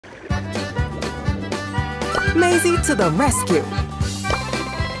Maisie to the rescue.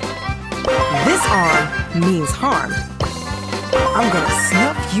 This arm means harm. I'm gonna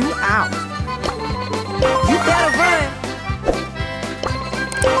snuff you out. You better run.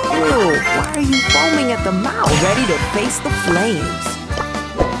 Ew, why are you foaming at the mouth? Ready to face the flames.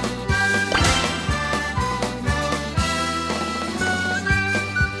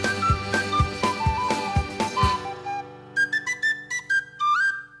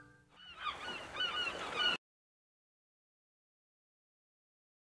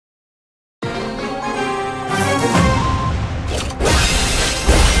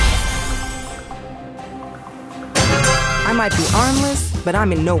 I might be armless, but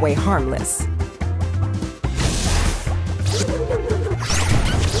I'm in no way harmless. You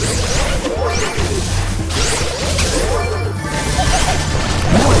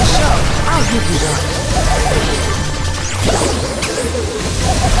want to shove? I'll give you one.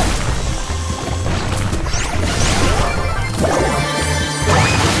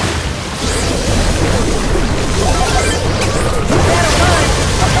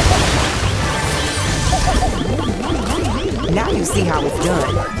 Now you see how it's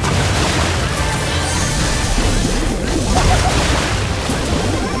done.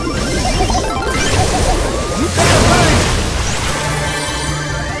 You better run!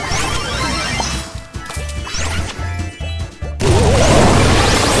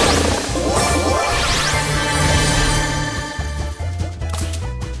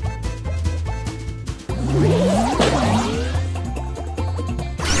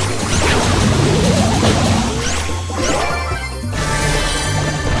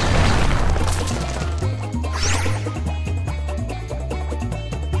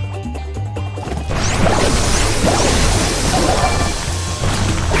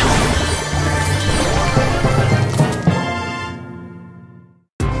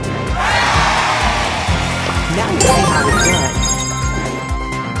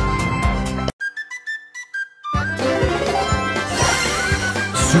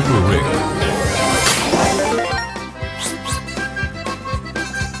 Super rare.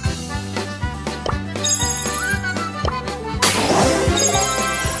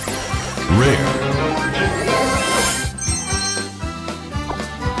 Rare.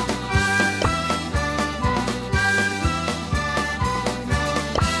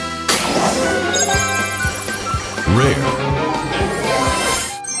 Rare.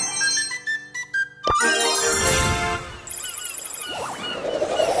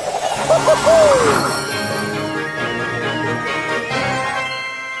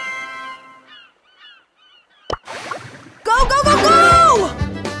 Go, go, go, go!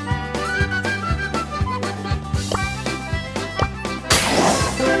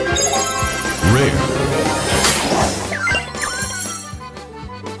 Rare.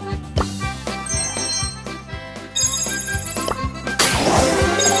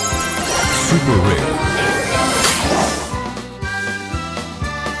 Super rare.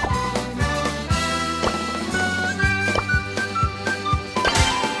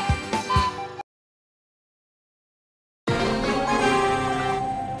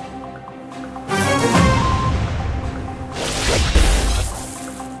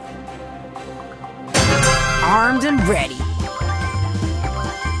 Armed and ready.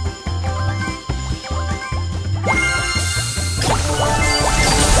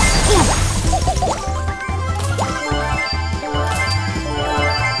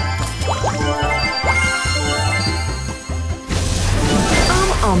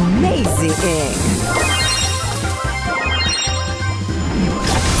 I'm amazing.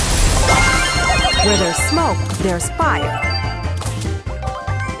 Where there's smoke, there's fire.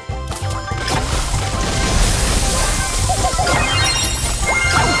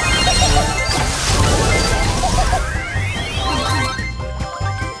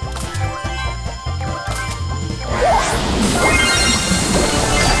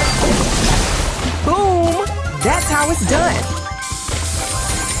 Boom! That's how it's done.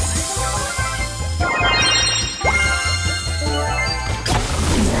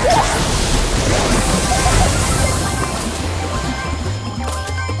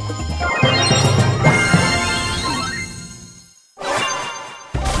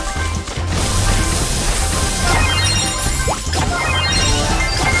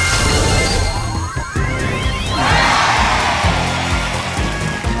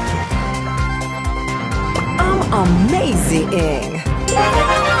 Amazing!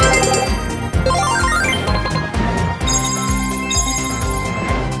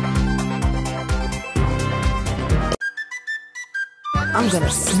 I'm gonna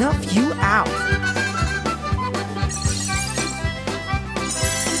snuff you out.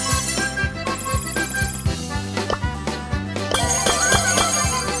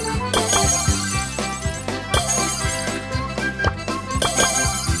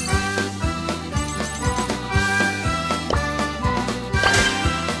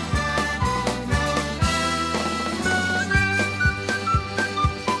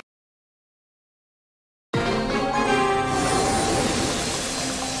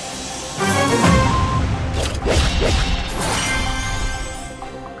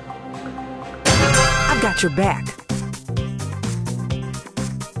 I've got your back.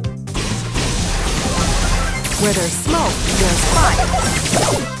 Where there's smoke, there's fire.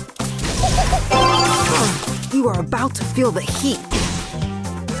 You are about to feel the heat.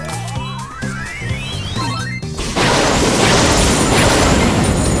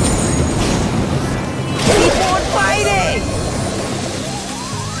 Keep on fighting!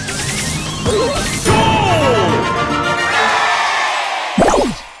 Go!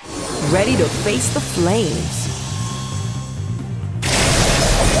 Ready to face the flames.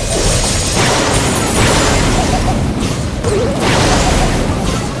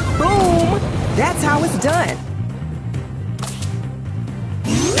 Boom! That's how it's done.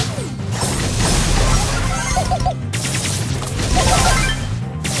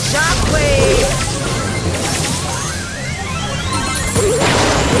 Shockwave!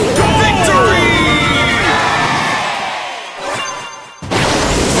 Victory!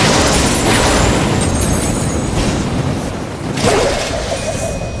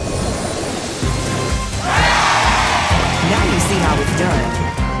 Now you see how it's done.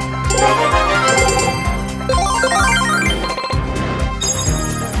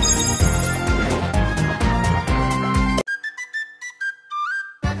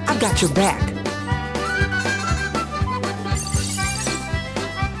 I've got your back.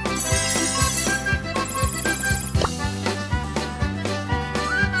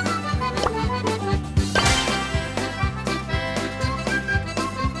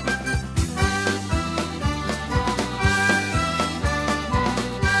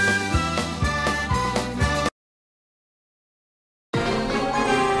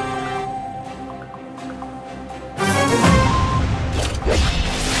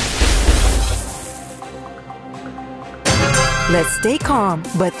 Let's stay calm,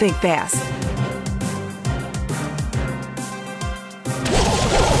 but think fast.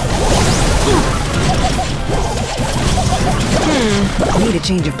 Need a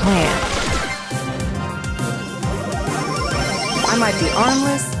change of plan. I might be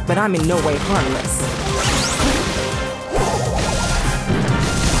armless, but I'm in no way harmless.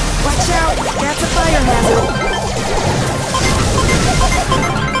 Watch out! That's a fire hazard!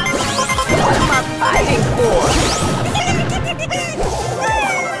 What am I fighting for?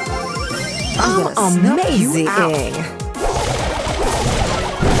 I'm amazing! You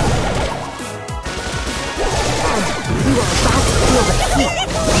are about to feel the heat.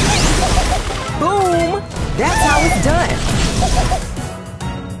 Boom! That's how it's done.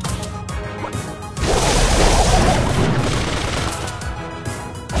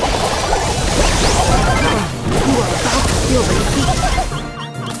 You are about to feel the heat.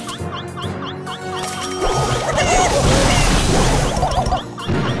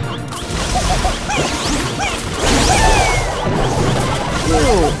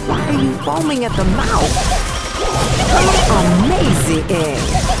 Why are you foaming at the mouth? Amazing!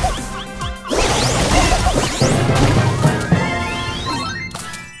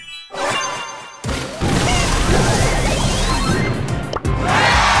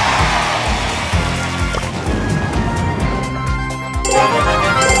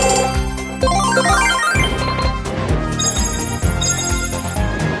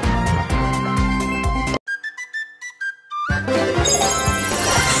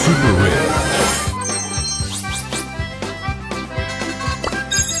 Super Rare.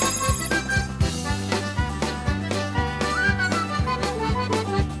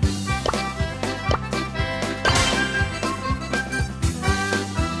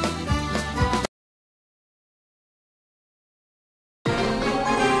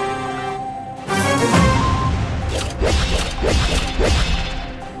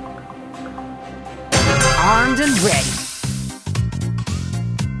 Armed and ready.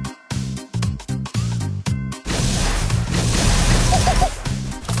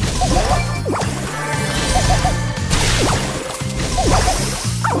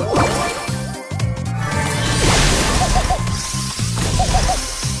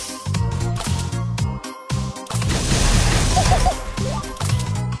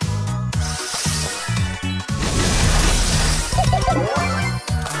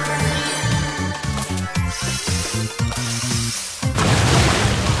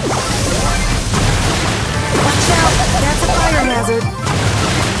 Hazard.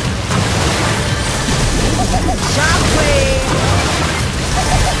 Shockwave!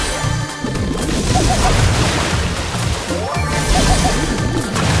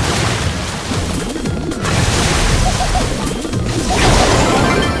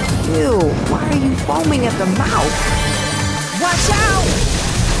 Ew, why are you foaming at the mouth? Watch out!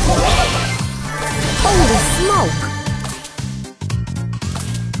 Holy smoke!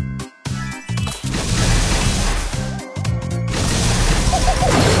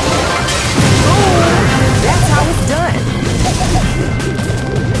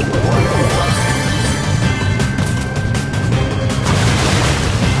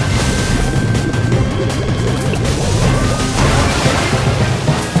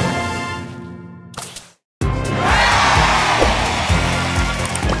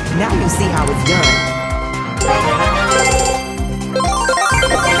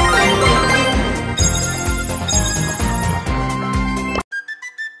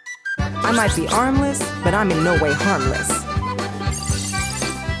 I might be armless, but I'm in no way harmless.